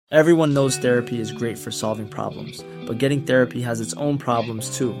Everyone knows therapy is great for solving problems, but getting therapy has its own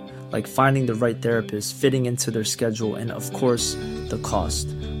problems too, like finding the right therapist, fitting into their schedule, and of course, the cost.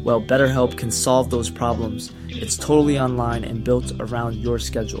 Well, BetterHelp can solve those problems. It's totally online and built around your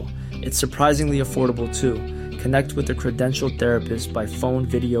schedule. It's surprisingly affordable too. Connect with a credentialed therapist by phone,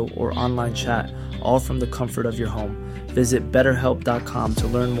 video, or online chat, all from the comfort of your home. Visit BetterHelp.com to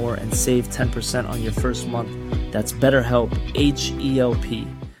learn more and save 10% on your first month. That's BetterHelp, H-E-L-P.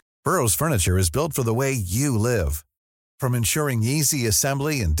 Burrow's furniture is built for the way you live. From ensuring easy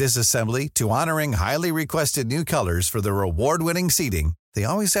assembly and disassembly to honoring highly requested new colors for their award-winning seating, they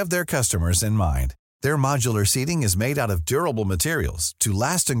always have their customers in mind. Their modular seating is made out of durable materials to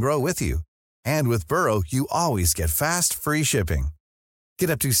last and grow with you. And with Burrow, you always get fast, free shipping.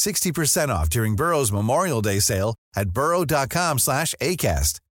 Get up to 60% off during Burrow's Memorial Day sale at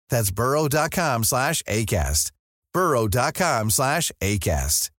burrow.com/ACAST. That's burrow.com/ACAST.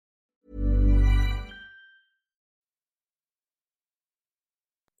 burrow.com/ACAST.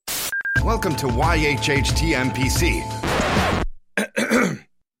 Welcome to YHHTMPC.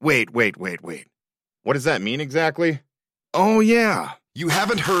 Wait. What does that mean exactly? Oh, yeah. You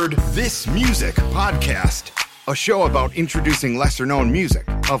haven't heard This Music Podcast, a show about introducing lesser-known music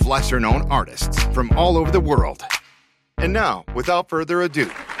of lesser-known artists from all over the world. And now, without further ado,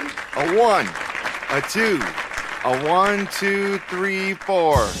 a 1, a 2, a 1, 2, 3,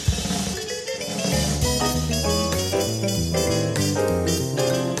 4.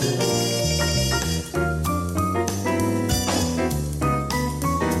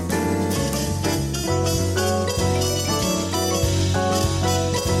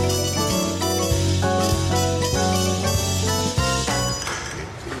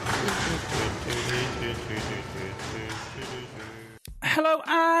 Hello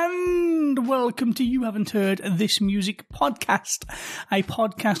and welcome to You Haven't Heard This Music Podcast, a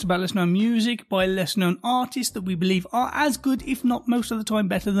podcast about lesser-known music by lesser-known artists that we believe are as good, if not most of the time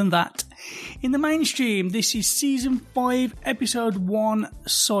better than that. In the mainstream, this is Season 5, Episode 1,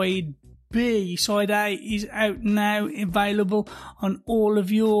 Side B. Side A is out now, available on all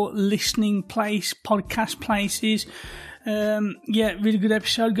of your listening podcast places. Really good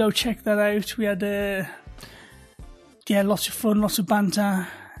episode. Go check that out. We had lots of fun, lots of banter,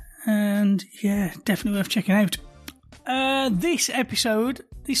 and definitely worth checking out. This episode,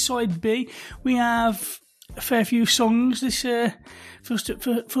 this Side B, we have a fair few songs. This for us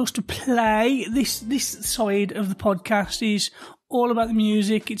to play. This side of the podcast is all about the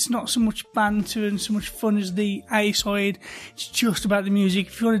music. It's not so much banter and so much fun as the A side. It's just about the music.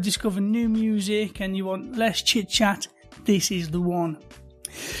 If you want to discover new music and you want less chit chat, this is the one.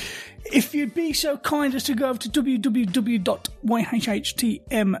 If you'd be so kind as to go over to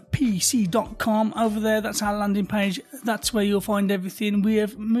www.yhhtmpc.com, over there, that's our landing page. That's where you'll find everything. We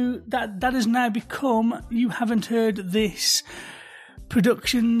have moved that has now become You Haven't Heard This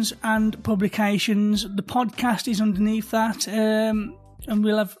Productions and Publications. The podcast is underneath that, and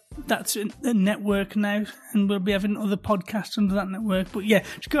we'll have that's a network now, and we'll be having other podcasts under that network. But yeah,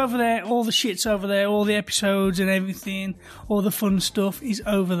 just go over there. All the shit's over there. All the episodes and everything, all the fun stuff is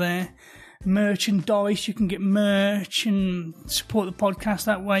over there. Merchandise, you can get merch and support the podcast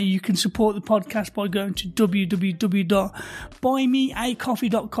that way. You can support the podcast by going to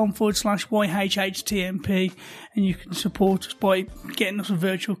www.buymeacoffee.com/YHHTMP, and you can support us by getting us a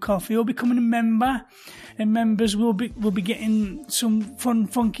virtual coffee or becoming a member. And members will be getting some fun,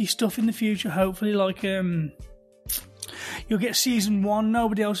 funky stuff in the future. Hopefully, like you'll get Season 1.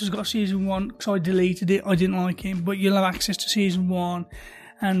 Nobody else has got Season 1 because I deleted it. I didn't like him, but you'll have access to Season 1.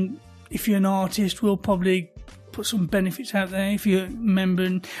 And if you're an artist, we'll probably put some benefits out there. If you're a member,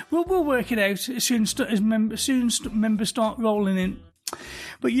 and we'll work it out as soon as members start rolling in.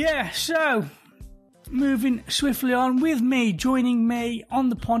 But yeah, so moving swiftly on with me, joining me on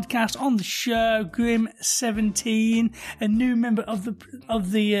the podcast, on the show, Grim17, a new member of the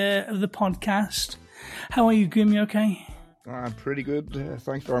podcast. How are you, Grim? You okay? I'm pretty good.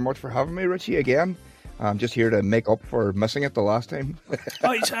 Thanks very much for having me, Richie, again. I'm just here to make up for missing it the last time.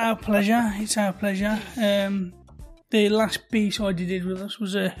 Oh, it's our pleasure. It's our pleasure. The last B-side you did with us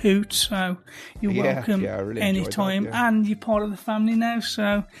was a hoot, so you're welcome really anytime. That, and you're part of the family now,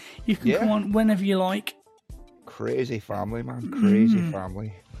 so you can come on whenever you like. Crazy family, man. Crazy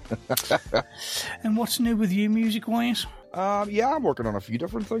family. And what's new with you, music-wise? I'm working on a few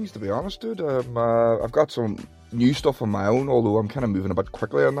different things, to be honest, dude. I've got some new stuff on my own, although I'm kind of moving a bit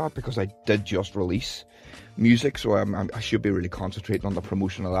quickly on that because I did just release music, so I should be really concentrating on the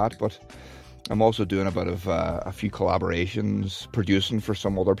promotion of that. But I'm also doing a bit of a few collaborations, producing for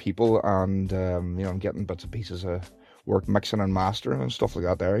some other people, and I'm getting bits and pieces of work mixing and mastering and stuff like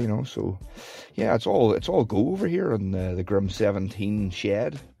that there, you know. So yeah, it's all go over here in the Grim 17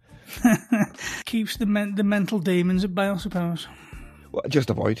 shed. Keeps the mental demons at bay, I suppose. Well, just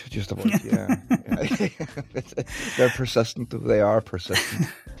about, yeah. They're persistent. They are persistent.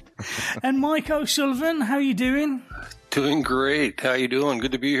 And Mike O'Sullivan, how you doing? Doing great. How you doing?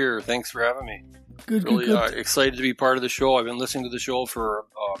 Good to be here. Thanks for having me. Good. Excited to be part of the show. I've been listening to the show for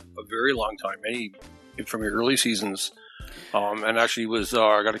a very long time, from your early seasons. And actually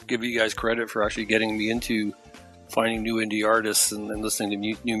I got to give you guys credit for actually getting me into finding new indie artists and listening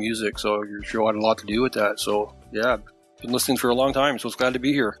to new music. So your show had a lot to do with that. So yeah, been listening for a long time, so it's glad to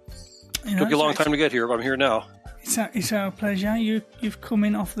be here. Took you a long time to get here, but I'm here now. It's our pleasure. You've come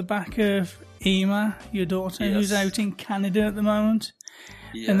in off the back of Emma, your daughter, yes, who's out in Canada at the moment.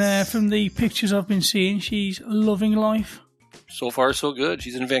 Yes. And from the pictures I've been seeing, she's loving life. So far, so good.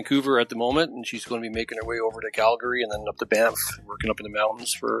 She's in Vancouver at the moment, and she's going to be making her way over to Calgary and then up to Banff, working up in the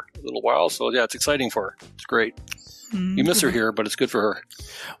mountains for a little while. So, yeah, it's exciting for her. It's great. You miss her here, but it's good for her.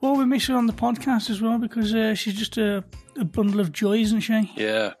 Well, we miss her on the podcast as well because she's just a bundle of joy, isn't she?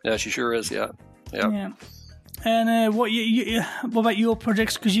 Yeah, she sure is, yeah. And what about your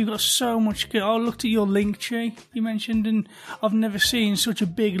projects? Because you've got so much. I looked at your link tree you mentioned, and I've never seen such a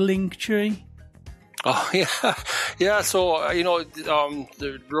big link tree. Oh, yeah. So,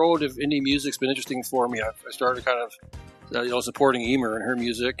 the road of indie music's been interesting for me. I started kind of, supporting Emer and her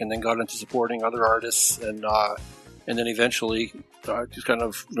music, and then got into supporting other artists, and then eventually just kind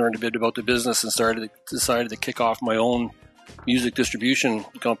of learned a bit about the business and decided to kick off my own music distribution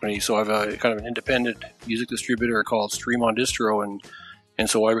company. So I have a kind of an independent music distributor called Stream on Distro, and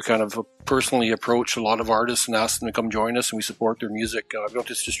so I would kind of personally approach a lot of artists and ask them to come join us, and we support their music. We don't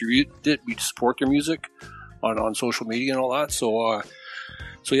just distribute it; we support their music on social media and all that. So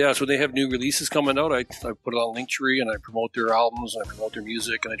they have new releases coming out. I put it on Linktree, and I promote their albums, and I promote their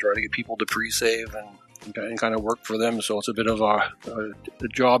music, and I try to get people to pre-save and kind of work for them. So it's a bit of a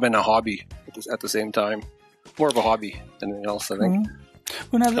job and a hobby at the same time. More of a hobby than anything else, I think.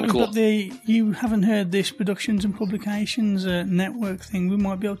 Well, now that we've got You Haven't Heard This Productions and Publications network thing, we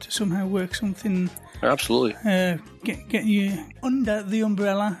might be able to somehow work something. Absolutely. Get you under the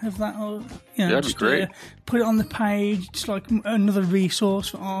umbrella of that. Or, that'd be great. Put it on the page. It's like another resource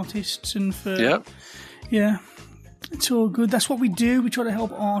for artists and for. Yeah. It's all good. That's what we do. We try to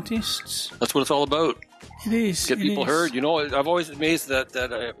help artists. That's what it's all about. It is. Get people heard. I've always been amazed that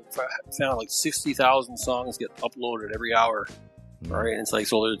I found like 60,000 songs get uploaded every hour. Right, and it's like,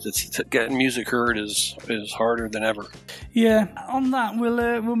 so getting music heard is harder than ever. Yeah. On that,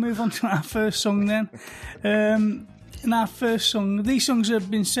 we'll move on to our first song then. In our first song, these songs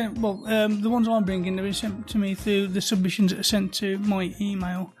have been sent. Well, the ones I'm bringing have been sent to me through the submissions that are sent to my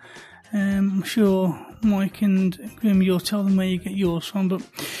email. I'm sure Mike and Grim, you'll tell them where you get yours from. But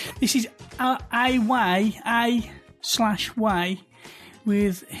this is A/Y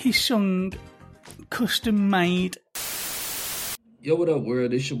with his song Custom Made. Yo, what up,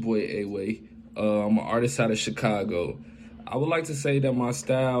 world? It's your boy A-Way. I'm an artist out of Chicago. I would like to say that my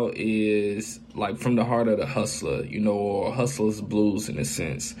style is like from the heart of the hustler, or hustler's blues in a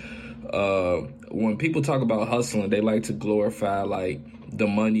sense. When people talk about hustling, they like to glorify like the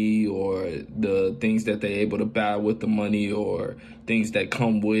money or the things that they're able to buy with the money or things that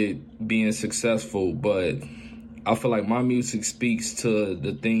come with being successful. But I feel like my music speaks to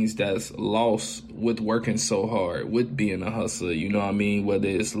the things that's lost with working so hard, with being a hustler, you know what I mean? Whether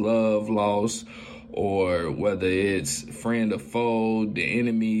it's love lost or whether it's friend or foe, the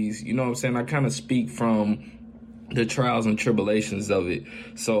enemies, you know what I'm saying? I kind of speak from the trials and tribulations of it.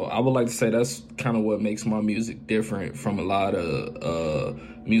 So I would like to say that's kind of what makes my music different from a lot of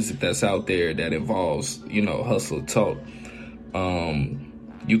music that's out there that involves, hustle talk.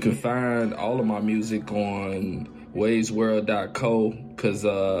 You can find all of my music on waysworld.co because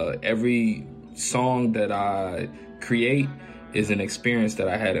every song that I create is an experience that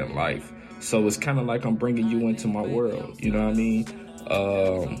I had in life. So it's kind of like I'm bringing you into my world, you know what I mean?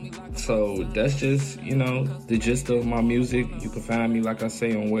 So that's just, the gist of my music. You can find me, like I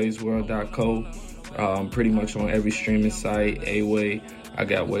say, on waysworld.co. Pretty much on every streaming site, A-Way. I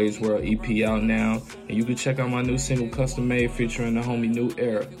got Waves World EP out now. And you can check out my new single, Custom Made, featuring the homie New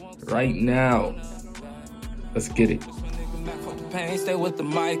Era, right now. Let's get it. Pain, stay with the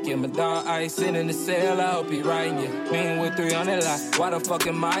mic, yeah, my dog ice in the cell, I hope he writing you. Mean with 300 life, why the fuck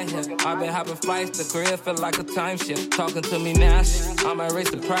am I here? I've been hopping flights, the career feel like a timeshare. Talking to me now, I might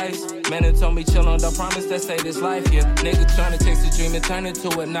raise the price. Man, it told me chill on the promise that say this life, yeah. Nigga trying to chase a dream and turn it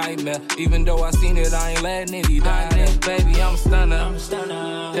to a nightmare. Even though I seen it, I ain't letting it, he died there. Baby, I'm a stunner.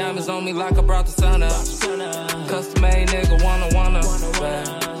 Diamonds on me like I brought the sun up. Custom made nigga wanna, bad.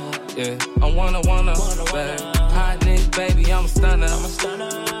 Yeah, I wanna, bad. Hot nigga, baby, I'm a stunner.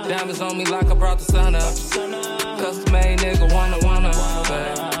 Diamonds on me like I brought the sun up. Custom made nigga wanna,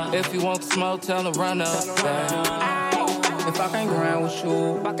 bad. If you want the smoke, tell him run up, bad. If I can't grind with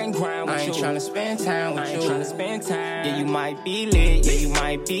you, I ain't tryna spend time with you. Yeah, you might be lit, yeah, you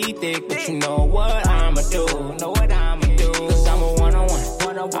might be thick, but you know what I'ma do. Cause I'm a one-on-one.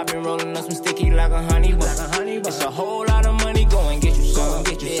 I've been rolling up some sticky like a honey bun. It's a whole lot of money, go and get you some.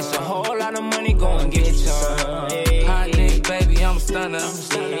 It's a whole lot of money, go and get you some. Hot nigga, baby, I'm a stunner.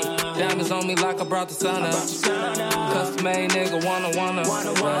 Diamonds on me like I brought the sun up. Custom made nigga wanna.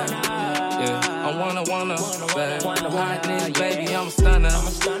 Yeah, I wanna, bad. Hot nigga, baby, I'm a stunner.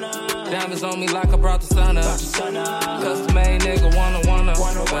 Diamonds on me like I brought the sun up. Custom made nigga wanna,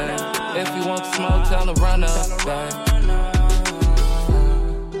 bad. If you want the smoke, tell him run up, bad.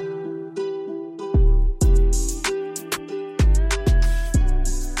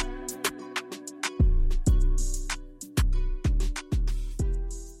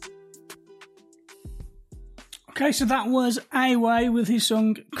 Okay, so that was A-Way with his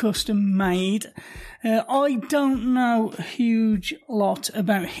song Custom Made. I don't know a huge lot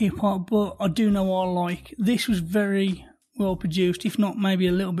about hip-hop, but I do know what I like. This was very well produced, if not maybe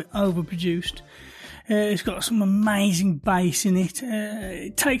a little bit overproduced. It's got some amazing bass in it.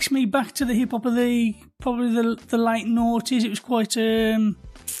 It takes me back to the hip-hop of probably the late noughties. It was quite, it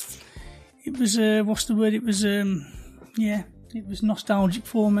was nostalgic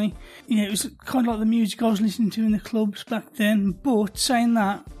for me. Yeah, it was kind of like the music I was listening to in the clubs back then. But saying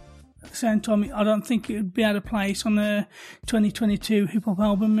that, at the same time, I don't think it would be out of place on a 2022 hip-hop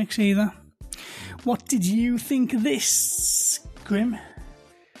album mix either. What did you think of this, Grim?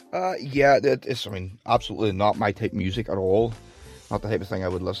 Yeah, it's, absolutely not my type of music at all. Not the type of thing I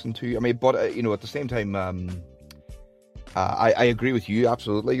would listen to. But, at the same time, I agree with you,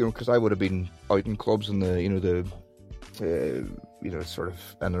 absolutely, because I would have been out in clubs in the sort of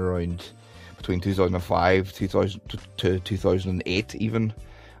in and around between 2005 to 2008 even,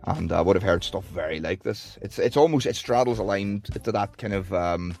 and I would have heard stuff very like this. It straddles a line to that kind of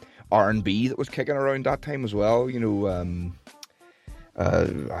R&B that was kicking around that time as well.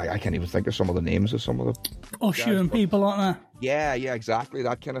 I can't even think of some of the names of some of the Usher and people like that. Yeah, exactly,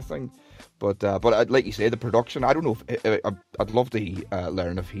 that kind of thing. But like you say, the production, I don't know if I'd love to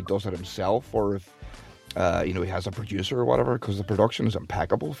learn if he does it himself or if he has a producer or whatever, because the production is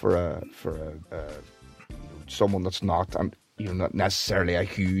impeccable for someone that's not not necessarily a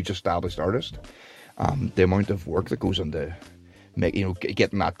huge established artist. The amount of work that goes into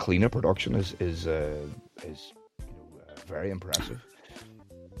getting that cleaner production is very impressive.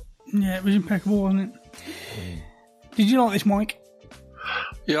 Yeah, it was impeccable, wasn't it? Did you like this, Mike?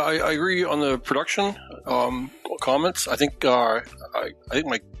 Yeah, I agree on the production comments. I think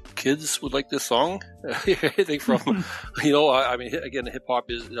my kids would like this song. I think from again, hip hop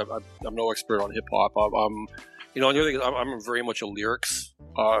is. I'm no expert on hip hop. The other thing is I'm very much a lyrics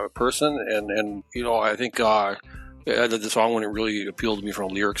person, and I think the song wouldn't really appeal to me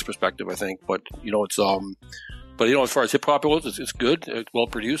from a lyrics perspective. I think, but it's but as far as hip hop goes, it's good. It's well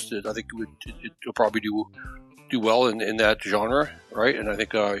produced. I think it'll probably do well in that genre, right? And I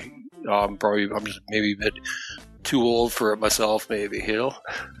think I'm just maybe a bit too old for it myself, maybe, To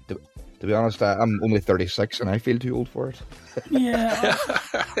be honest, I'm only 36 and I feel too old for it. Yeah,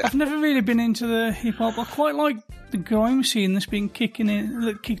 I've never really been into the hip hop. I quite like the grime scene that's been kicked in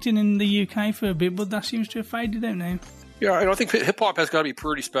in the UK for a bit, but that seems to have faded out now. Yeah, I think hip hop has got to be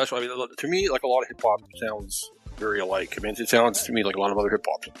pretty special. To me, like a lot of hip hop sounds very alike. It sounds to me like a lot of other hip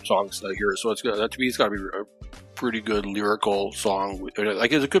hop songs that I hear. So to me, it's got to be a pretty good lyrical song.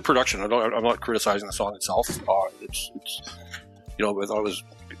 Like, it's a good production. I'm not criticizing the song itself. It's I thought it was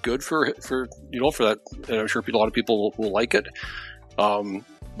good for that, and I'm sure a lot of people will like it.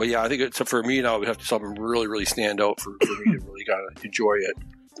 But yeah, I think except for me now, we have to something really, really stand out for me to really kind of enjoy it.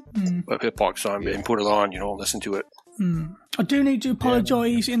 A hip hop song and put it on, and listen to it. I do need to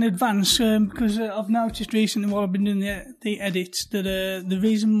apologise in advance because I've noticed recently while I've been doing the edits that the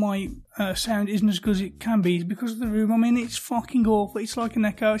reason my sound isn't as good as it can be is because of the room I'm in. It's fucking awful. It's like an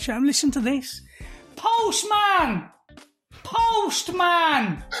echo chamber. Listen to this. Postman!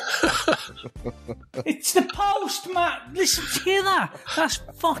 It's the postman. Listen, hear that? That's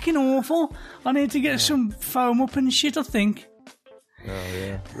fucking awful. I need to get some foam up and shit, I think. Oh,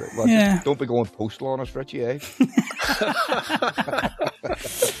 yeah. Well, just don't be going postal on us, Richie, eh?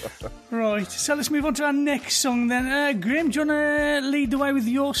 Right, so let's move on to our next song then. Graham, do you want to lead the way with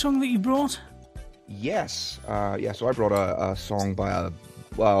your song that you brought? Yes. So I brought a song by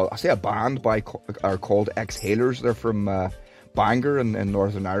well, I say a band are called Exhalers. They're from Bangor in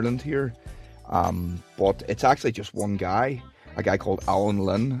Northern Ireland here. But it's actually just one guy, a guy called Alan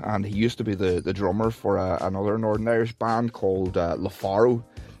Lynn, and he used to be the drummer for another Northern Irish band called LaFaro,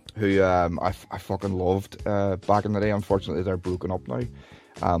 who I fucking loved back in the day. Unfortunately, they're broken up now.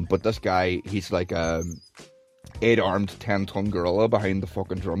 But this guy, he's like 8-armed, 10-ton gorilla behind the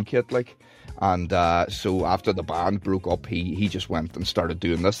fucking drum kit, like. And so after the band broke up, he just went and started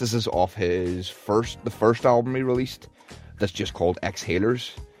doing this. This is off the first album he released, that's just called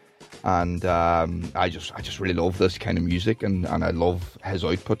Exhalers. And I just really love this kind of music, and I love his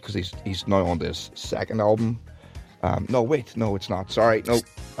output, because he's now on this second album. No, it's not. Sorry, no,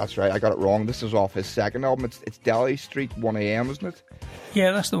 that's right, I got it wrong. This is off his second album. It's Delhi Street 1am, isn't it?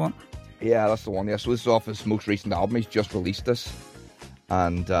 Yeah, that's the one. Yeah, that's the one. Yeah, so this is off his most recent album. He's just released this,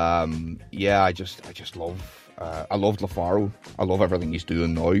 and yeah, I just love. I love LaFaro. I love everything he's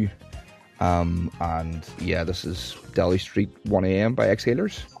doing now. And yeah, this is Delhi Street 1am by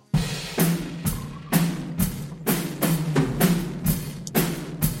Exhalers.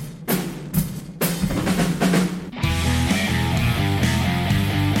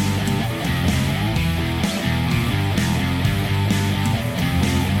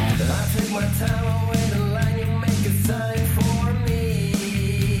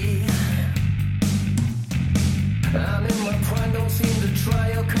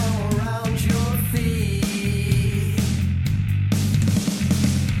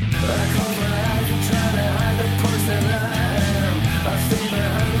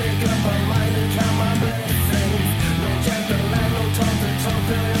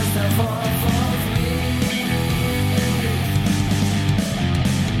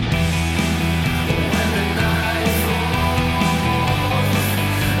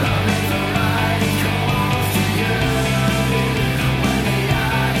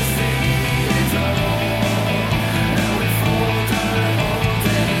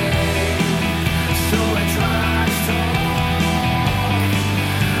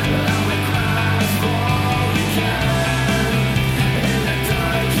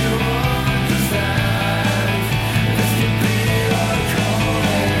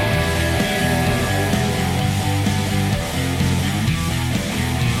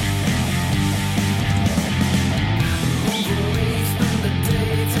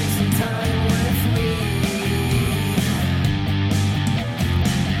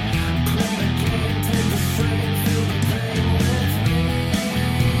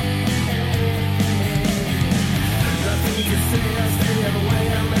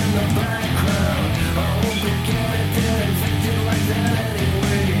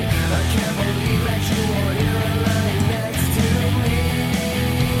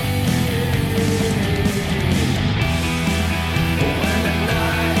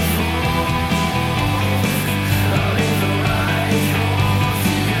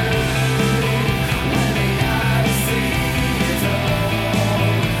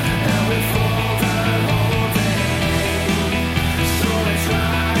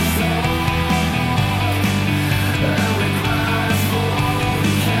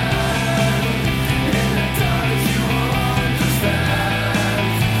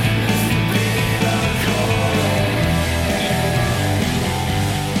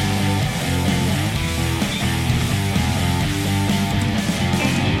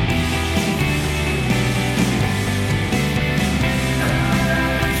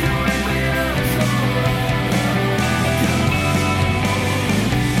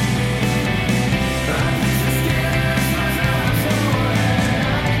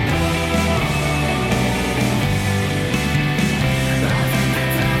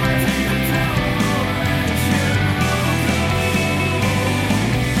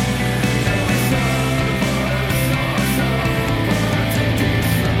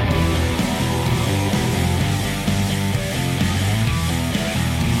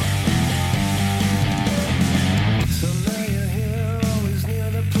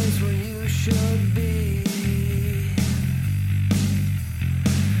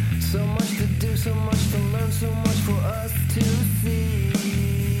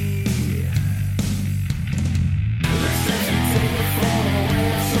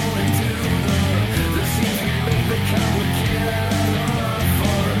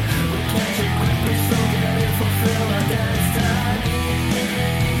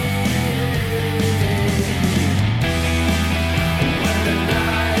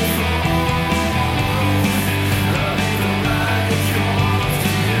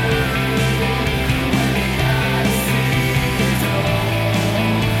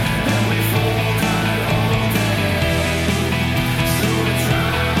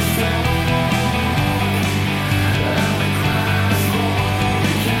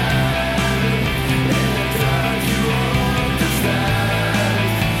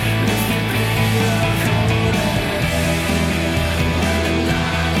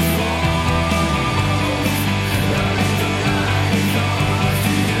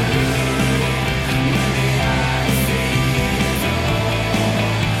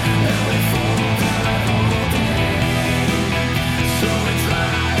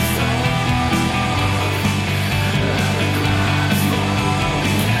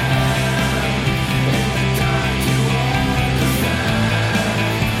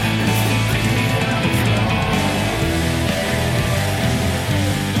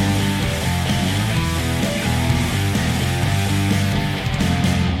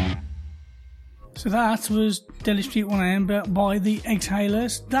 So that was Deli Street 1AM by the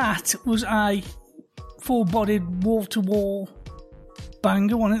Exhalers. That was a full-bodied, wall-to-wall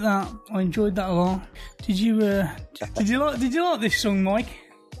banger, wasn't it? That I enjoyed that a lot. Did you like this song, Mike?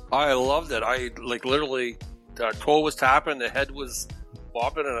 I loved it. I literally, toe was tapping, the head was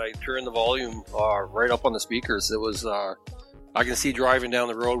bopping, and I turned the volume right up on the speakers. It was I can see driving down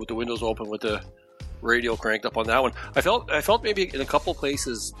the road with the windows open with the radio cranked up on that one. I felt maybe in a couple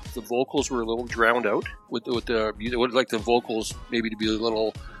places the vocals were a little drowned out with the music. I would like the vocals maybe to be a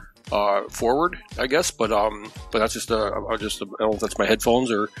little forward, I guess, but that's just I don't know if that's my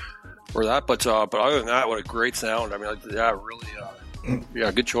headphones or that, but other than that, what a great sound. I mean,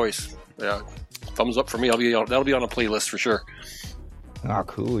 really, good choice. Yeah, thumbs up for me. That'll be on a playlist for sure. Ah,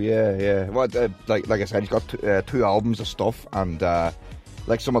 cool. Yeah. Well, like I said, he's got two albums of stuff, and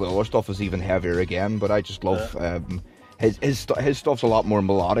some of the other stuff is even heavier again. But I just love his stuff's a lot more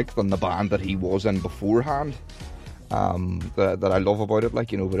melodic than the band that he was in beforehand. That I love about it,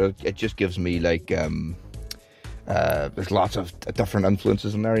 but it just gives me there's lots of different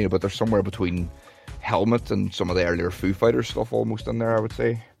influences in there, but there's somewhere between Helmet and some of the earlier Foo Fighters stuff almost in there, I would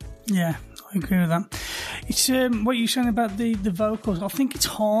say. Yeah, I agree with that. It's what you're saying about the vocals. I think it's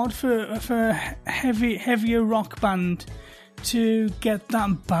hard for a heavier rock band to get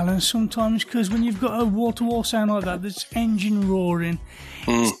that balance sometimes, because when you've got a wall-to-wall sound like that, there's engine roaring,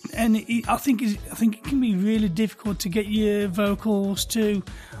 and I think it can be really difficult to get your vocals to,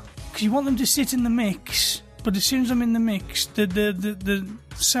 because you want them to sit in the mix, but as soon as I'm in the mix, the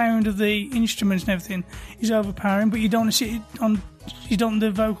sound of the instruments and everything is overpowering. But you don't want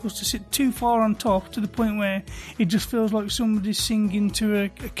the vocals to sit too far on top to the point where it just feels like somebody's singing to a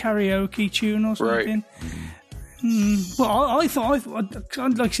karaoke tune or something. Right. Well, I thought,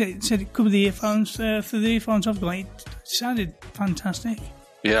 like I said, it could be the earphones. For the earphones I've got, it sounded fantastic.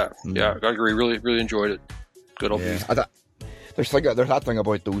 Yeah, I agree. Really, really enjoyed it. Good old piece. There's that thing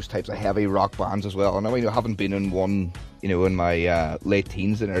about those types of heavy rock bands as well. And I mean, I haven't been in one, in my late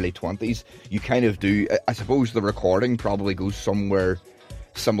teens and early 20s. You kind of do. I suppose the recording probably goes somewhere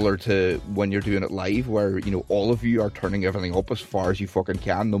similar to when you're doing it live, where all of you are turning everything up as far as you fucking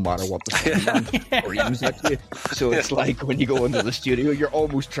can, no matter what the sound screams at you. So it's like when you go into the studio, you're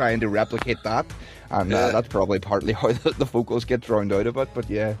almost trying to replicate that, and that's probably partly how the vocals get drowned out of it. But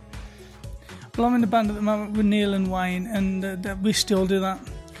yeah. Well, I'm in the band at the moment with Neil and Wayne, and we still do that.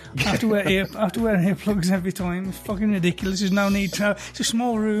 I have to wear earplugs every time. It's fucking ridiculous. There's no need to. It's a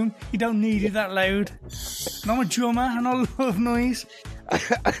small room. You don't need it that loud. And I'm a drummer, and I love noise.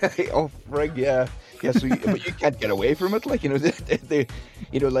 Oh, frig, yeah. Yeah, so but you can't get away from it. The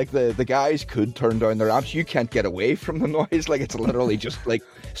guys could turn down their amps. You can't get away from the noise. It's literally just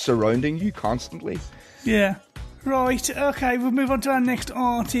surrounding you constantly. Yeah. Right, okay, we'll move on to our next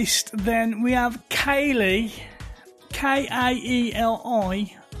artist then. We have Kaeli,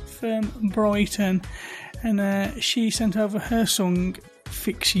 Kaeli, from Brighton, and she sent over her song,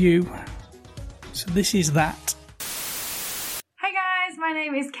 Fix You. So this is that. Hey guys, my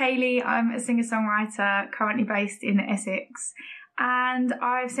name is Kaeli. I'm a singer-songwriter currently based in Essex, and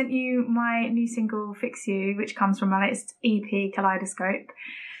I've sent you my new single, Fix You, which comes from my latest EP, Kaleidoscope.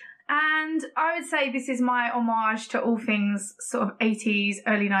 And I would say this is my homage to all things sort of 80s,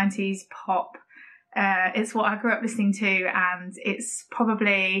 early 90s pop. It's what I grew up listening to, and it's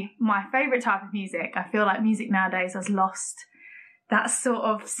probably my favourite type of music. I feel like music nowadays has lost that sort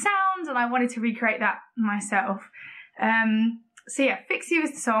of sound, and I wanted to recreate that myself. So yeah, Fix You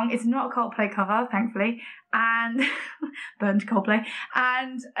is the song. It's not a Coldplay cover, thankfully, and burned Coldplay.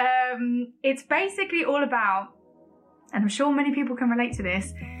 And it's basically all about, and I'm sure many people can relate to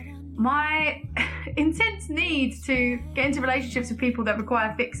this, my intense need to get into relationships with people that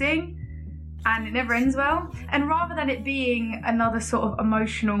require fixing, and it never ends well. And rather than it being another sort of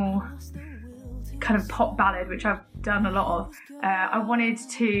emotional kind of pop ballad, which I've done a lot of, I wanted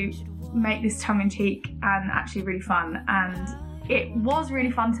to make this tongue-in-cheek and actually really fun. And it was really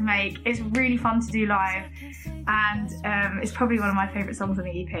fun to make. It's really fun to do live, and it's probably one of my favourite songs on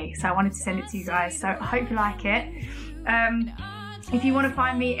the EP. So I wanted to send it to you guys. So I hope you like it. If you want to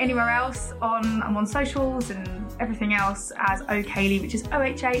find me anywhere else, I'm on socials and everything else as O'Kaeli, which is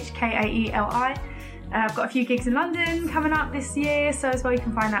OHHKAELI. I've got a few gigs in London coming up this year, so as well you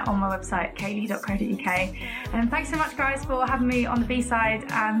can find that on my website, kaeli.co.uk. And thanks so much guys for having me on the B-side,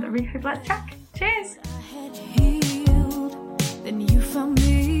 and I really hope you like the track. Cheers! Then you found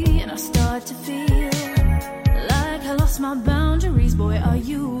me and I start to feel like I lost my boundaries. Boy, are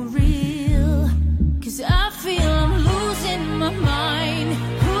you real? 'Cause I feel I'm losing my mind.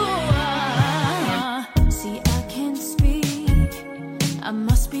 See, I can't speak, I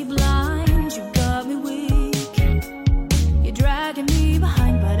must be blind. You got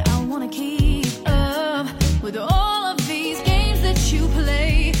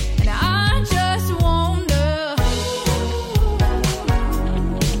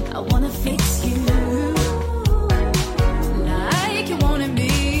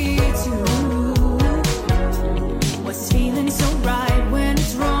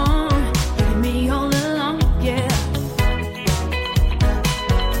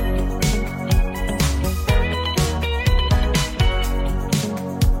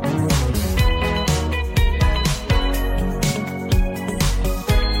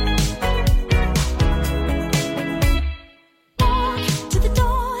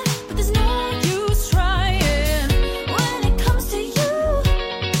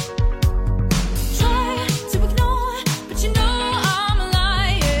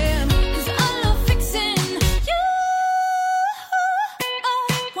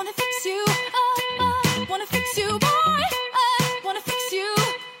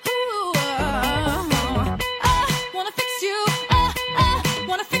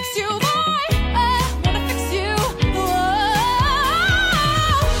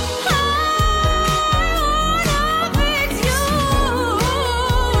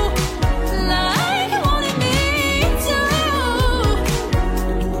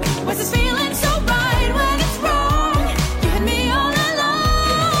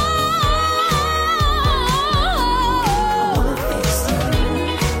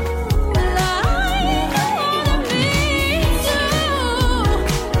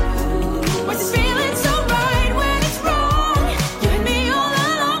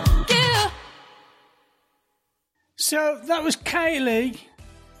So that was Kaylee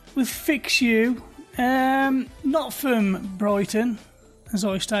with Fix You. Not from Brighton, as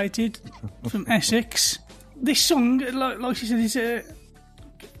I stated, from Essex. This song, like she said, is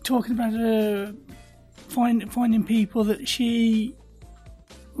talking about finding people that she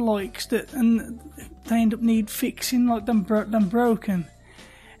likes that, and they end up need fixing, like them broken.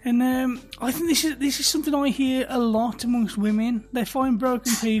 And I think this is something I hear a lot amongst women. They find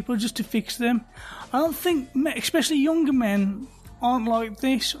broken people just to fix them. I don't think, especially younger men, aren't like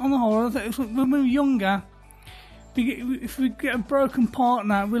this on the whole. When we're younger, if we get a broken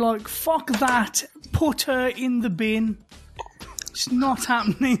partner, we're like, fuck that, put her in the bin. It's not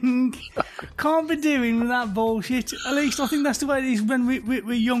happening. Can't be doing with that bullshit. At least I think that's the way it is when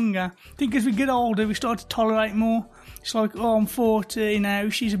we're younger. I think as we get older, we start to tolerate more. It's like, oh, I'm 40 now.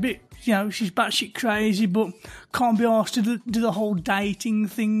 She's a bit, she's batshit crazy, but can't be asked to do the whole dating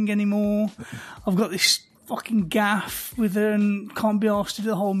thing anymore. I've got this fucking gaff with her and can't be asked to do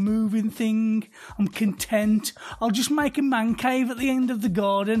the whole moving thing. I'm content. I'll just make a man cave at the end of the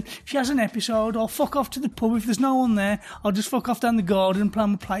garden. If she has an episode, I'll fuck off to the pub. If there's no one there, I'll just fuck off down the garden and play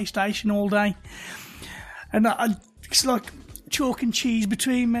on my PlayStation all day. And it's like chalk and cheese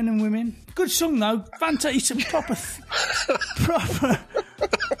between men and women. Good song though. Fantastic. It's a proper.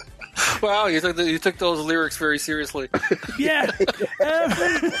 Wow, you took those lyrics very seriously. Yeah.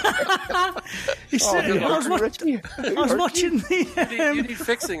 I was watching the. You need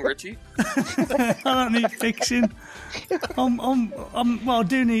fixing, Richie. I don't need fixing. I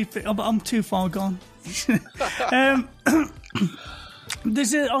do need. But I'm too far gone. I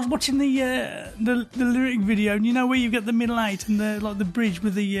was watching the lyric video, and you know where you get the middle eight and the bridge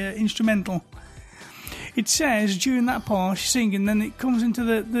with the instrumental. It says during that part she's singing, then it comes into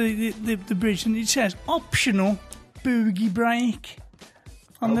the bridge, and it says optional boogie break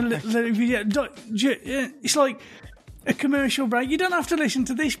on the lyric video. It's like a commercial break. You don't have to listen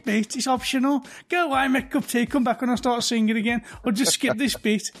to this bit. It's optional. Go away, make a cup of tea, come back when I start singing again, or just skip this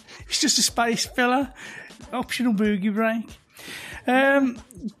bit. It's just a space filler. Optional boogie break.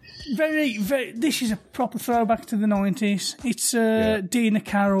 Very, very. This is a proper throwback to the 90s. It's Dina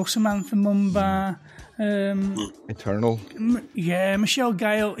Carroll, Samantha Mumba, Eternal. Michelle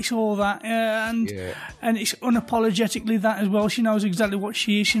Gale. It's all that, and it's unapologetically that as well. She knows exactly what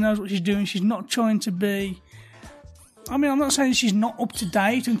she is. She knows what she's doing. She's not trying to be. I mean, I'm not saying she's not up to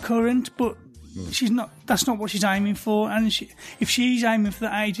date and current, but she's not. That's not what she's aiming for. And if she's aiming for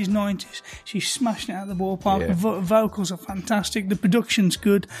the 80s, 90s, she's smashing it out of the ballpark. Yeah. The vocals are fantastic. The production's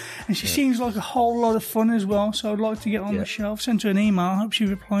good, and she seems like a whole lot of fun as well. So I'd like to get on the show. I've sent her an email. I hope she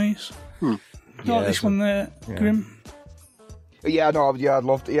replies. Like this one there, Grim. Yeah, I'd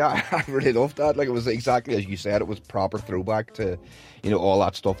love to. Yeah, I really loved that. Like, it was exactly as you said. It was proper throwback to, all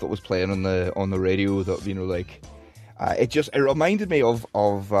that stuff that was playing on the radio. That it reminded me of.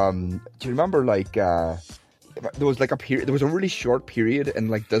 Do you remember there was like a period? There was a really short period in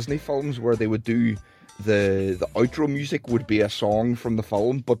like Disney films where they would do the outro music would be a song from the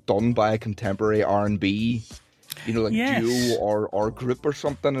film, but done by a contemporary R&B. Duo or group or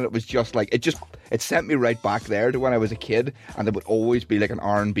something, and it was just like it sent me right back there to when I was a kid, and there would always be like an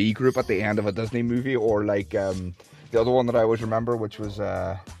R&B group at the end of a Disney movie, or like the other one that I always remember, which was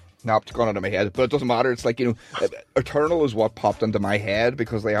it's gone out of my head, but it doesn't matter. It's like Eternal is what popped into my head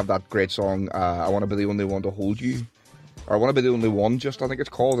because they have that great song, I Want to Be the Only One to Hold You, or I Want to Be the Only One, I think it's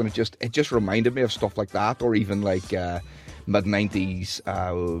called, and it just reminded me of stuff like that, or even like mid-90s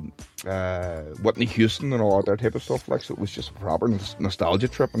Whitney Houston and all that type of stuff. Like, so it was just a proper nostalgia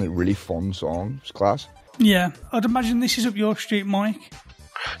trip and a really fun song. It's class. Yeah, I'd imagine this is up your street, Mike.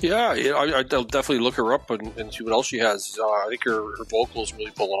 Yeah, I'll definitely look her up and see what else she has. I think her vocals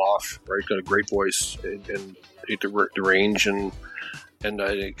really pull it off. Right, got a great voice and the range and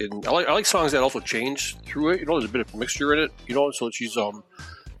I like songs that also change through it. There's a bit of mixture in it. So she's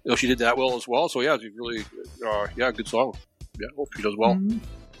she did that well as well. So yeah, it's really good song. Yeah, hope she does well.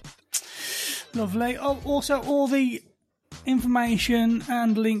 Lovely. Also, all the information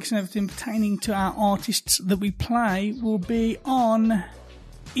and links and everything pertaining to our artists that we play will be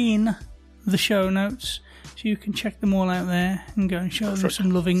in the show notes, so you can check them all out there and go and show them some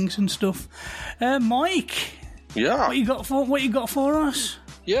lovings and stuff. Mike, what you got for us?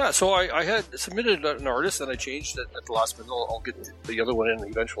 Yeah, so I had submitted an artist and I changed it at the last minute. I'll get the other one in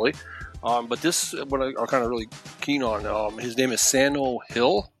eventually. But this one I'm kind of really keen on. His name is Sano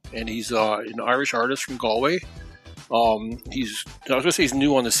Hill, and he's an Irish artist from Galway. I was going to say he's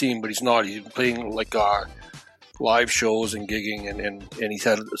new on the scene, but he's not. He's playing like live shows and gigging, and he's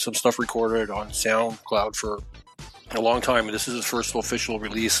had some stuff recorded on SoundCloud for a long time. And this is his first official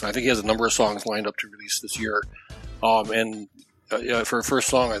release. And I think he has a number of songs lined up to release this year. And for a first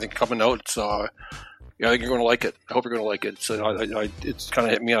song, I think coming out, it's, I think you're going to like it. I hope you're going to like it. So it's kind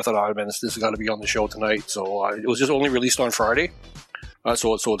of hit me. I thought, oh man, this has got to be on the show tonight. So it was just only released on Friday,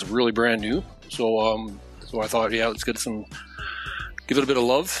 so it's really brand new. So I thought, let's give it a bit of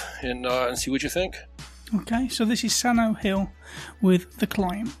love and see what you think. Okay, so this is Sano Hill with The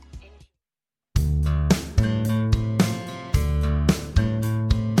Climb.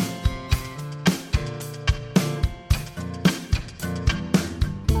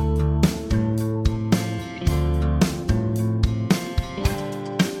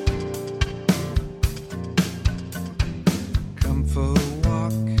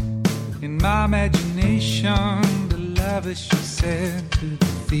 My imagination, the lover she said to the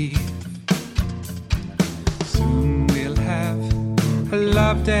thief. Soon we'll have a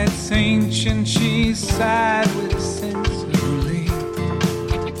love that's ancient, she sighed with a sense of relief.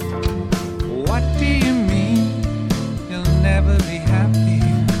 What do you mean you'll never be happy?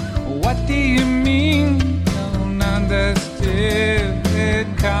 What do you mean don't understand?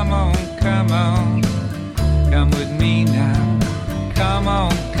 Come on, come with me now. Come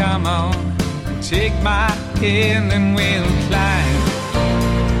on, take my hand and we'll climb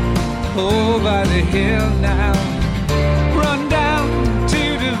over the hill now. Run down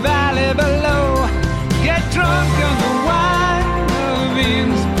to the valley below. Get drunk on the wine of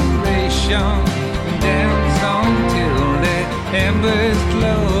inspiration. Dance until the embers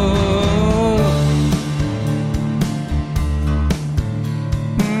glow.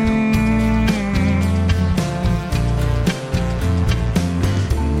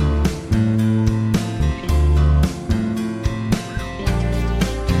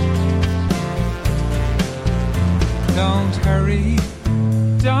 Don't hurry,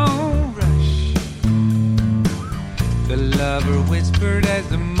 don't rush. The lover whispered as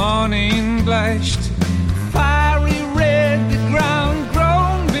the morning blushed. Fiery red, the ground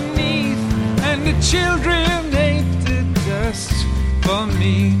groaned beneath, and the children ate the dust for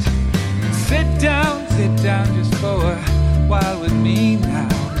meat. Sit down just for a while with me now.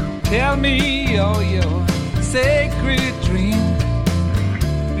 Tell me all your sacred dreams.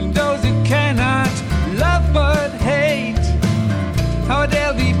 And those who cannot love but hate, oh,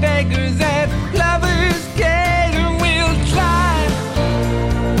 there'll be beggars at lovers' gate, and we'll climb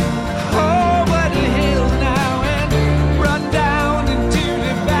over the hill now and run down into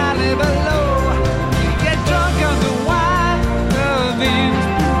the valley below. Get drunk on the wine of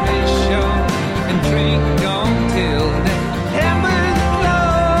inspiration and drink until the embers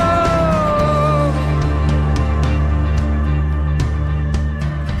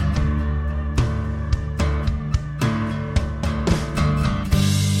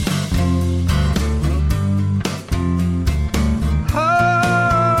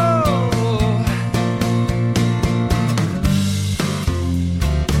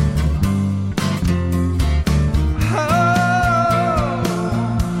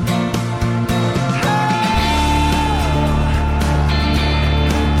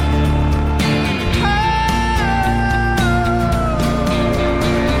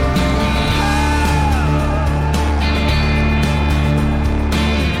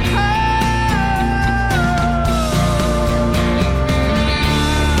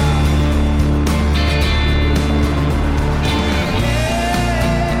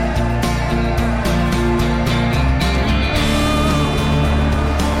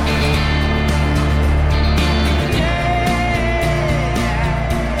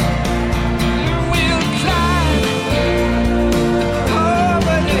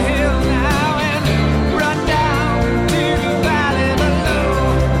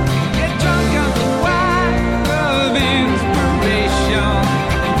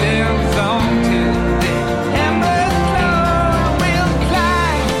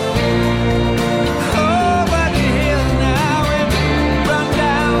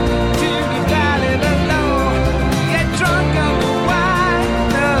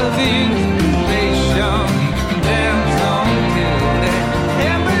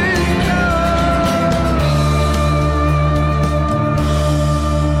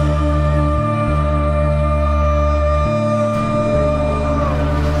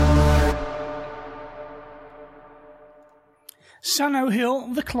Sano Hill,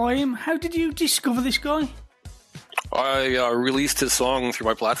 The Climb. How did you discover this guy? I released his song through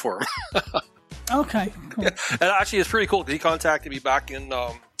my platform. Okay, cool. Yeah. And actually, it's pretty cool because he contacted me back in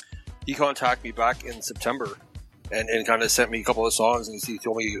September, and kind of sent me a couple of songs, and he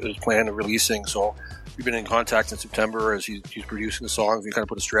told me he was planning on releasing. So we've been in contact in September as he's producing the songs. We kind of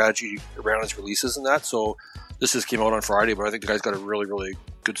put a strategy around his releases and that. So this just came out on Friday, but I think the guy's got a really, really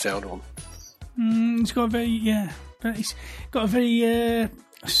good sound to him. It's got a very but it's got a very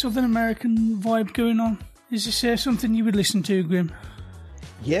Southern American vibe going on. Is this something you would listen to, Grim?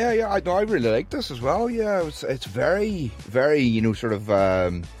 Yeah, I really like this as well. Yeah, it's very, very, sort of.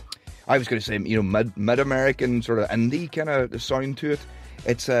 I was going to say, mid-American sort of indie kind of sound to it.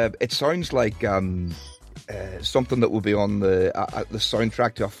 It sounds like something that will be on the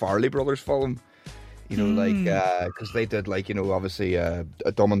soundtrack to a Farrelly Brothers film. Because they did obviously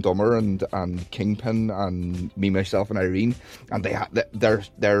Dumb and Dumber and Kingpin and Me, Myself and Irene, and they had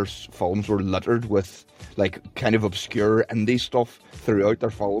their films were littered with kind of obscure indie stuff throughout their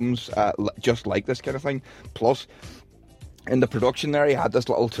films, just like this kind of thing. Plus, in the production there, he had this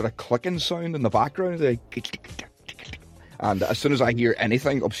little sort of clicking sound in the background, and as soon as I hear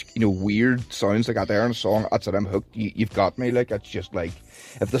anything, weird sounds like that there in a song, that's it, I'm hooked. You've got me. It's just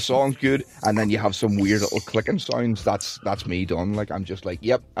if the song's good and then you have some weird little clicking sounds, that's me done. I'm just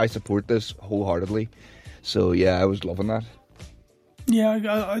yep, I support this wholeheartedly. So yeah, I was loving that. Yeah,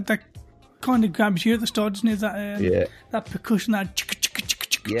 that kind of grabs you at the start, doesn't it? That percussion, that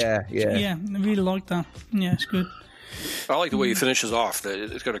yeah. I really like that. Yeah, it's good. I like the way he finishes off.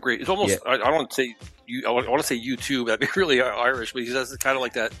 It's got a great. It's almost. Yeah. I don't want to say you. I want to say U2. That'd be really Irish, but he does kind of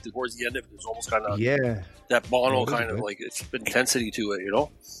like that towards the end of it. It's almost kind of that mono kind of it's intensity to it.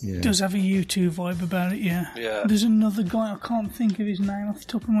 Yeah. It does have a U2 vibe about it. Yeah. Yeah. There's another guy. I can't think of his name off the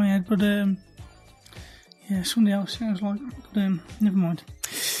top of my head, but somebody else sounds like. But never mind.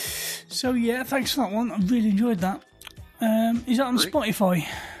 So yeah, thanks for that one. I really enjoyed that. Is that on Spotify?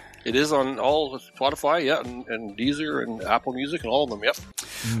 It is on all Spotify, and Deezer and Apple Music and all of them, yep.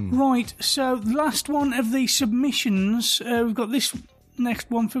 Right, so the last one of the submissions, we've got this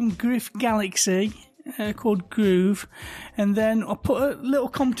next one from Griff Galaxy, called Groove, and then I put a little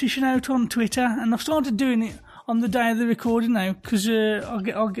competition out on Twitter, and I've started doing it on the day of the recording now, because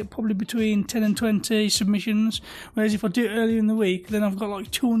I'll get probably between 10 and 20 submissions, whereas if I do it earlier in the week, then I've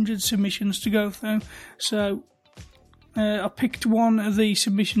got 200 submissions to go through, so... I picked one of the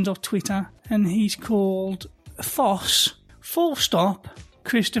submissions off Twitter, and he's called Foss, full stop,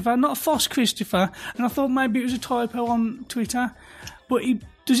 Christopher, not Foss Christopher, and I thought maybe it was a typo on Twitter, but he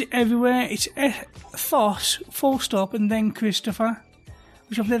does it everywhere. It's Foss, full stop, and then Christopher,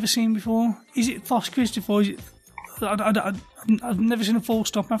 which I've never seen before. Is it Foss Christopher, or is it... I've never seen a full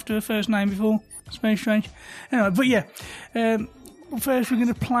stop after a first name before. It's very strange. Anyway, but yeah... First, we're going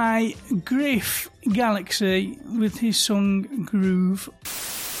to play Griff Galaxy with his song Groove.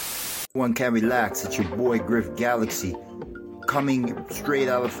 One can relax. It's your boy Griff Galaxy, coming straight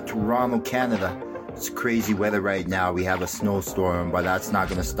out of Toronto, Canada. It's crazy weather right now. We have a snowstorm, but that's not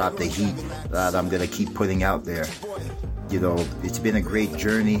going to stop the heat that I'm going to keep putting out there. It's been a great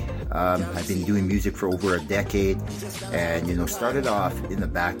journey. I've been doing music for over a decade, and started off in the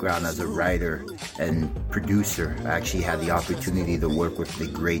background as a writer and producer. I actually had the opportunity to work with the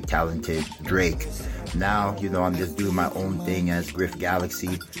great talented Drake. Now, I'm just doing my own thing as Griff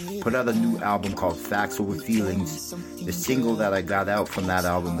Galaxy. Put out a new album called Facts Over Feelings. The single that I got out from that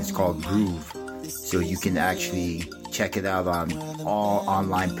album is called Groove. So you can actually check it out on all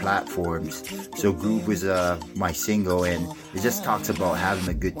online platforms. So Groove was my single, and it just talks about having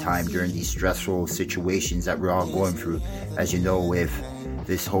a good time during these stressful situations that we're all going through. As you know, with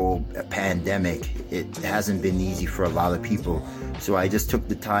this whole pandemic, it hasn't been easy for a lot of people. So I just took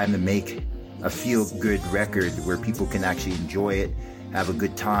the time to make a feel-good record where people can actually enjoy it, have a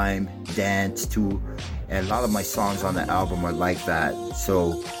good time, dance to, and a lot of my songs on the album are like that.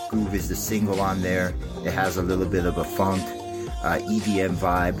 So Groove is the single on there. It has a little bit of a funk, EDM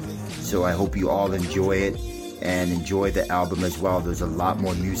vibe. So I hope you all enjoy it and enjoy the album as well. There's a lot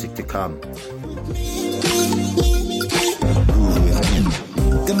more music to come.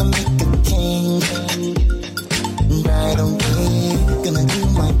 Gonna make a change right away. Gonna do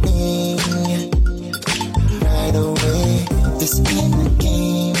my thing right away. This ain't a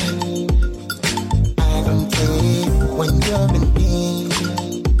game. I don't care when you're in pain.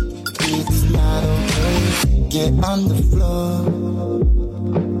 It's not okay. Get on the floor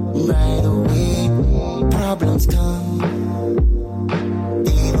right away. Problems come,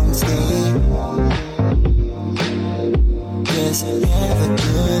 they don't stay. Just have a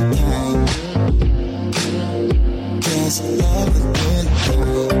good time. Just have a good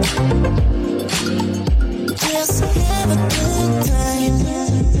time. Just have a good time.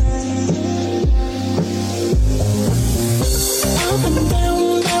 Up and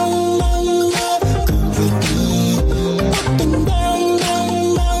down, down, down, down. Come with me. Up and down, down,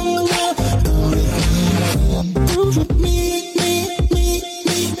 down, down. Come with me.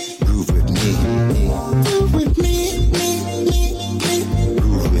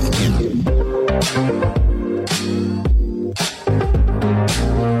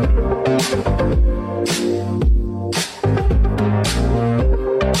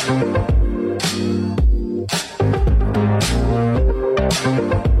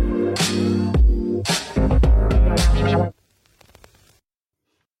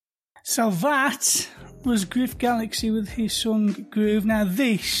 So that was Griff Galaxy with his song Groove. Now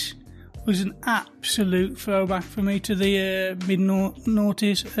this was an absolute throwback for me to the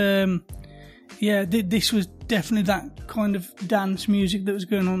mid-noughties. This was definitely that kind of dance music that was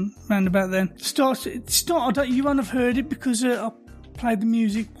going on round about then. You won't have heard it because I played the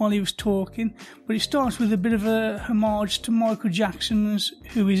music while he was talking, but it starts with a bit of a homage to Michael Jackson's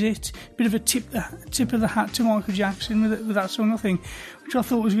Who Is It? A bit of a tip of the hat to Michael Jackson with that song, I think, which I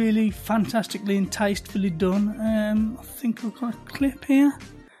thought was really fantastically and tastefully done. I think I've got a clip here.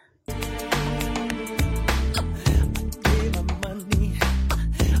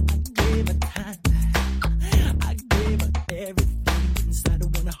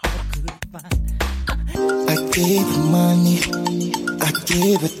 I gave her money, I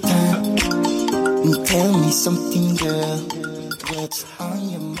gave her time. And tell me something, girl, what's on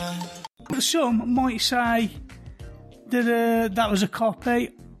your mind? Some might say that that was a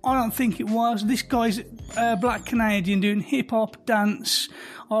copy. I don't think it was. This guy's a black Canadian doing hip-hop, dance,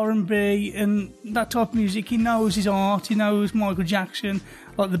 R&B and that type of music. He knows his art, he knows Michael Jackson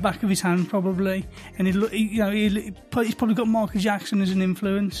like the back of his hand probably, and he's probably got Michael Jackson as an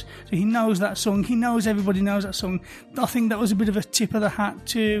influence, so he knows that song, he knows everybody knows that song. I think that was a bit of a tip of the hat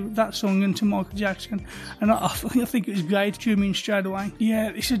to that song and to Michael Jackson, and I think it was great, drew me in straight away.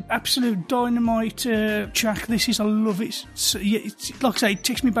 Yeah, it's an absolute dynamite track, this is, I love it. It's like I say, it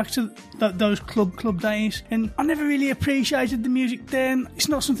takes me back to those club days, and I never really appreciated the music then. It's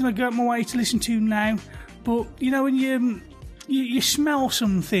not something I go out my way to listen to now, but you know when you smell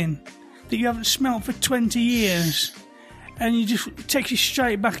something that you haven't smelled for 20 years and it takes you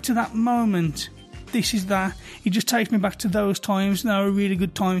straight back to that moment. This is that. It just takes me back to those times. They were really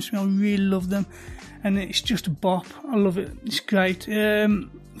good times for me. I really love them, and it's just a bop. I love it. It's great.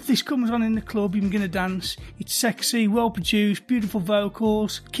 This comes on in the club, you're going to dance. It's sexy, well produced, beautiful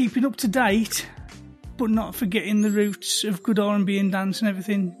vocals, keeping up to date but not forgetting the roots of good R&B and dance and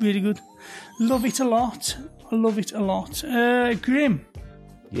everything. Really good. Love it a lot. I love it a lot. Grim.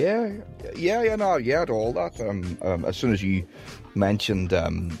 Yeah, all that. As soon as you mentioned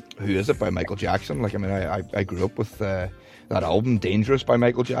Who Is It by Michael Jackson, like, I mean, I grew up with that album Dangerous by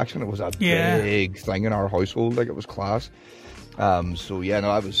Michael Jackson. It was a big thing in our household, like it was class. I was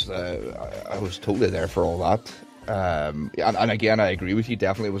totally there for all that. And again, I agree with you,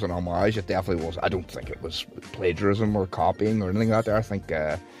 definitely was an homage. It definitely was. I don't think it was plagiarism or copying or anything like that. I think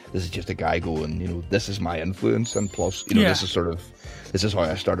this is just a guy going, this is my influence, and plus, this is how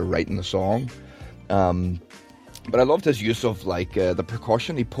I started writing the song. But I loved his use of the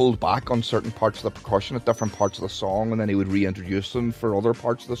percussion. He pulled back on certain parts of the percussion at different parts of the song, and then he would reintroduce them for other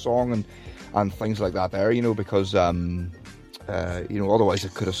parts of the song and things like that there, because otherwise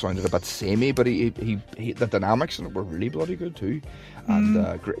it could have sounded a bit samey, but he the dynamics in it were really bloody good too,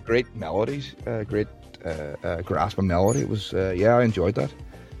 and great melodies, great grasp of melody. It was I enjoyed that.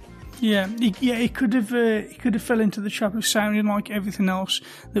 He could have fell into the trap of sounding like everything else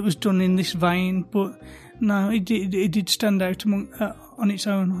that was done in this vein, but no, it did stand out on its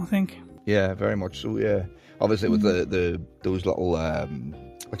own, I think. Yeah, very much so. Yeah, obviously with those little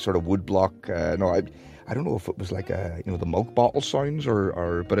sort of woodblock. I don't know if it was the milk bottle sounds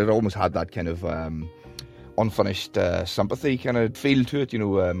but it almost had that kind of unfinished sympathy kind of feel to it,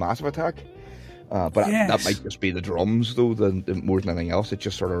 Massive Attack. But yes. That might just be the drums though, more than anything else. It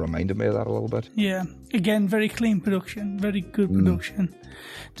just sort of reminded me of that a little bit. Yeah, again, very clean production, very good production.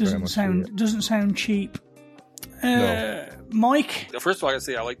 Doesn't sound cheap. No. Mike? First of all, I gotta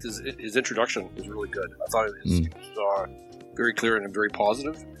say I liked his introduction. It was really good. I thought it was very clear and very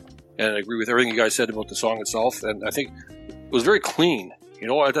positive. And I agree with everything you guys said about the song itself. And I think it was very clean.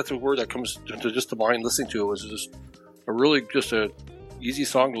 That's a word that comes to mind listening to it. Was just a easy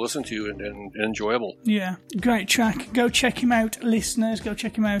song to listen to and enjoyable. Yeah, great track. Go check him out, listeners. Go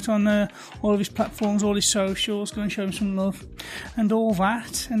check him out on all of his platforms, all his socials. Go and show him some love and all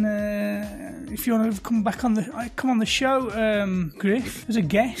that. And if you want to come on the show, Griff, as a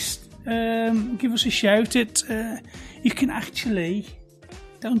guest, give us a shout. You can actually,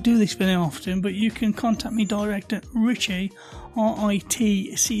 don't do this very often, but you can contact me direct at Richie,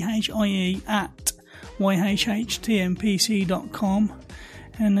 RITCHIE at yhhtmpc.com.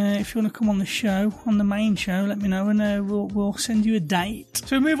 And if you want to come on the show, on the main show, let me know, and we'll send you a date.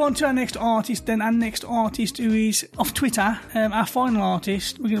 So we move on to our next artist then. Our next artist, who is off Twitter, our final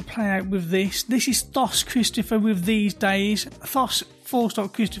artist, we're going to play out with this. This is Thos Christopher with These Days. Thos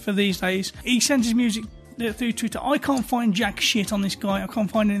Christopher These Days. He sends his music through Twitter. I can't find jack shit on this guy. I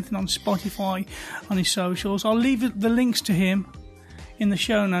can't find anything on Spotify, on his socials. I'll leave the links to him in the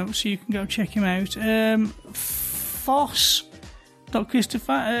show notes so you can go check him out. Thos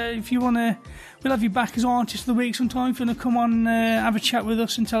Christopher. If you want to, we'll have you back as Artist of the Week sometime. If you want to come on, have a chat with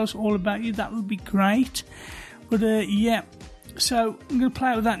us and tell us all about you, that would be great. But yeah, so I'm going to play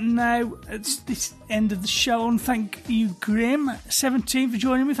out with that now. It's this end of the show. And thank you, Grim17, for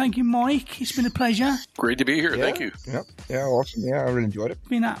joining me. Thank you, Mike. It's been a pleasure. Great to be here. Thank you. Yeah, awesome. Yeah, I really enjoyed it. It's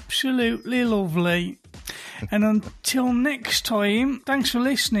been absolutely lovely. And until next time, thanks for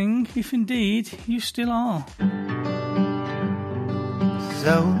listening, if indeed you still are.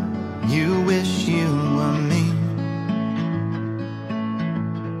 So, you wish you were me.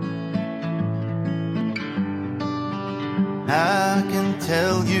 I can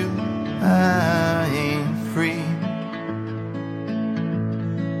tell you I ain't free.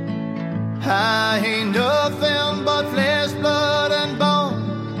 I ain't nothing but flesh, blood, and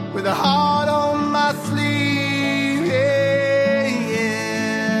bone, with a heart on my sleeve. Yeah,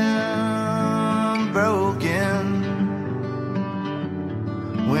 yeah, I'm broken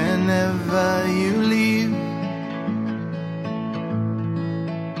whenever you leave.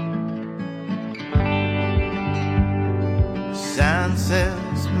 Sign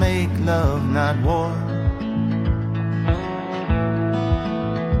says make love, not war.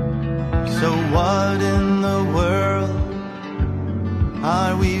 So what in the world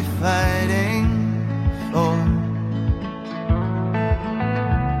are we fighting for?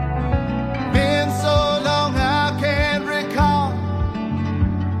 Been so long I can't recall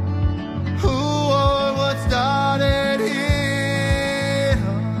who or what started it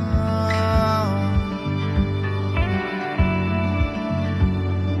all.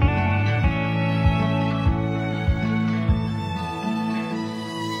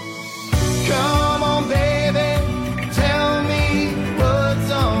 Come on, baby, tell me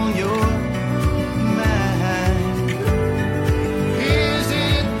what's on your mind. Is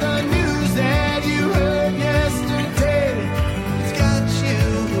it the news that you heard yesterday? It's got you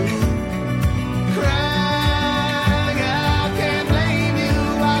crying. I can't blame you,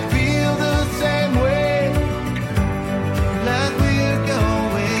 I feel the same way, like we're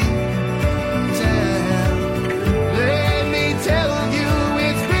going down. Let me tell you,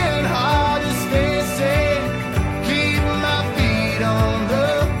 it's been hard to stay safe, keep my feet on the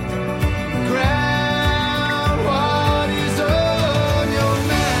ground. What is on your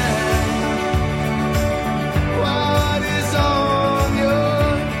mind? What is on your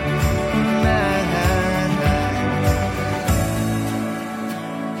mind?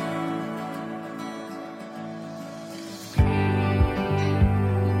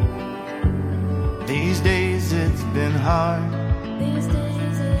 These days it's been hard.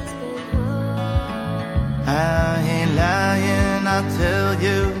 I ain't lying, I tell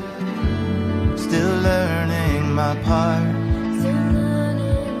you, still learning my part.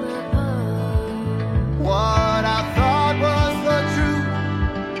 What I thought was the truth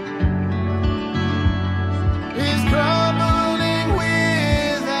is crumbling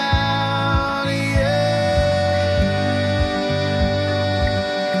without you.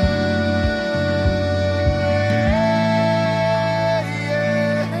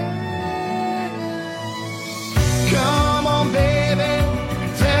 Come on, baby,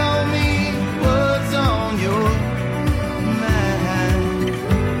 tell me what's on your mind.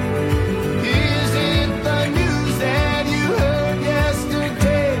 Is it the news that you heard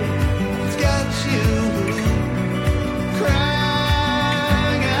yesterday? It's got you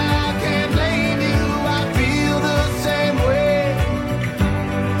crying. I can't blame you, I feel the same way,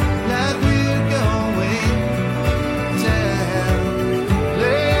 like we're going down.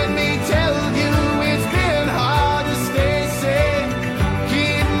 Let me tell you, it's been hard to stay safe,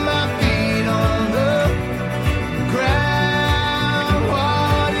 keep my feet on the ground.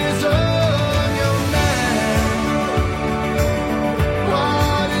 What is on your mind?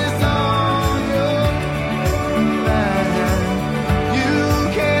 What is on your mind? You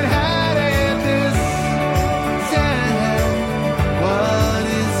can't hide it this time. What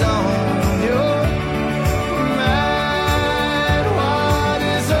is on your mind? What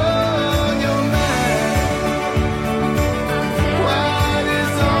is on your mind? What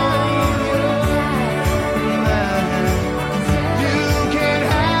is on your mind? You can't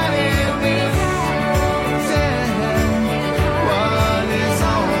hide it this time. What is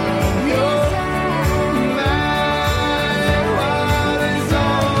on your mind? What is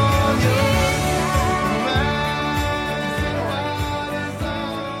on your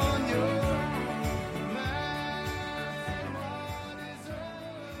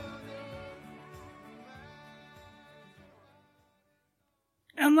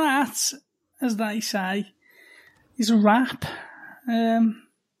And that, as they say, is a wrap.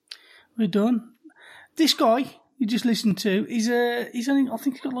 We're done. This guy you just listened to, he's only, I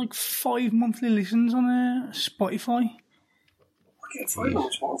think he's got like 5 monthly listens on Spotify. I can't find him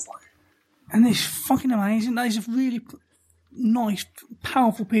on Spotify. And it's fucking amazing. That is a really nice,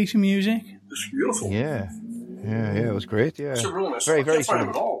 powerful piece of music. It's beautiful. Yeah, it was great. Yeah, It's a really nice very, song. I very can't find him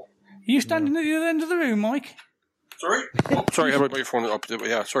sort at of. all. Are you standing at the other end of the room, Mike? Sorry? Oh, sorry, I had my microphone up.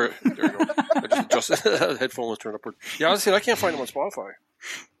 Yeah, sorry. There you go. I just adjusted. The headphone was turned upward. Yeah, I was saying, I can't find him on Spotify.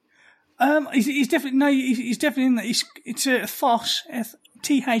 He's definitely he's definitely in there. It's Thos,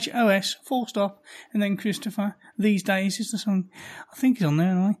 THOS, full stop, and then Christopher. These Days is the song. I think he's on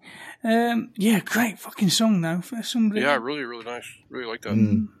there anyway. Yeah, great fucking song though. For somebody. Yeah, really, really nice. Really like that.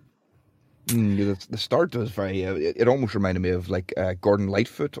 Yeah, the start was very. It almost reminded me of like Gordon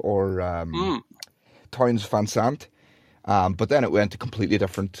Lightfoot or Townes Van Sant, but then it went a completely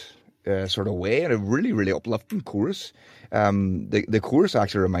different sort of way, and a really, really uplifting chorus. The chorus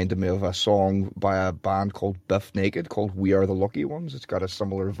actually reminded me of a song by a band called Biff Naked called "We Are the Lucky Ones." It's got a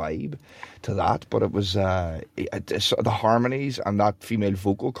similar vibe to that, but it was the harmonies and that female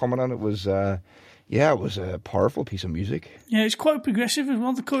vocal coming in. It was it was a powerful piece of music. Yeah, it's quite progressive as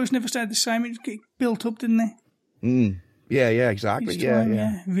well. The chorus never stayed the same. It built up, didn't it? Yeah, exactly.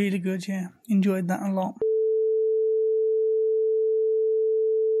 Yeah. Really good. Yeah, enjoyed that a lot.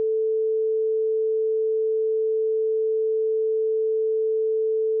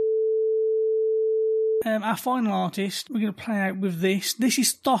 Our final artist, we're going to play out with this. This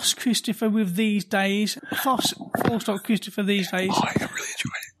is Thos Christopher with These Days. Thos, full stop, Christopher, These Days. Oh, I really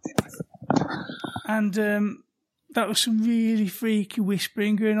enjoyed it. And that was some really freaky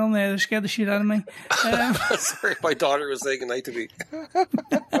whispering going on there that scared the shit out of me. Sorry, my daughter was saying goodnight to me.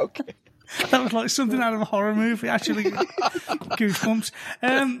 Okay. That was like something out of a horror movie, actually. Goosebumps.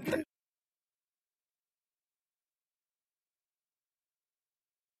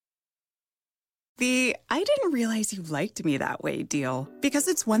 The "I didn't realize you liked me that way" deal. Because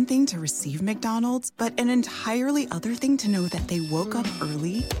it's one thing to receive McDonald's, but an entirely other thing to know that they woke up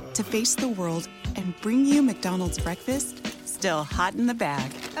early to face the world and bring you McDonald's breakfast still hot in the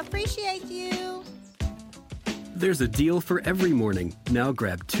bag. Appreciate you. There's a deal for every morning. Now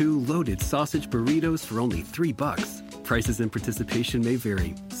grab 2 loaded sausage burritos for only $3. Prices and participation may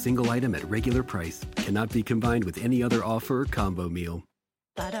vary. Single item at regular price. Cannot be combined with any other offer or combo meal.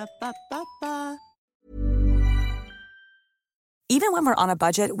 Ba-da-ba-ba-ba. Even when we're on a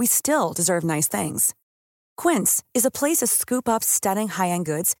budget, we still deserve nice things. Quince is a place to scoop up stunning high-end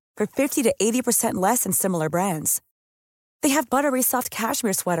goods for 50 to 80% less than similar brands. They have buttery soft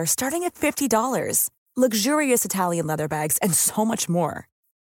cashmere sweaters starting at $50, luxurious Italian leather bags, and so much more.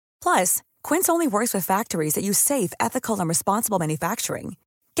 Plus, Quince only works with factories that use safe, ethical, and responsible manufacturing.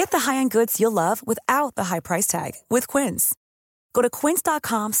 Get the high-end goods you'll love without the high price tag with Quince. Go to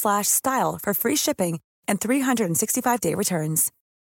quince.com/style for free shipping and 365-day returns.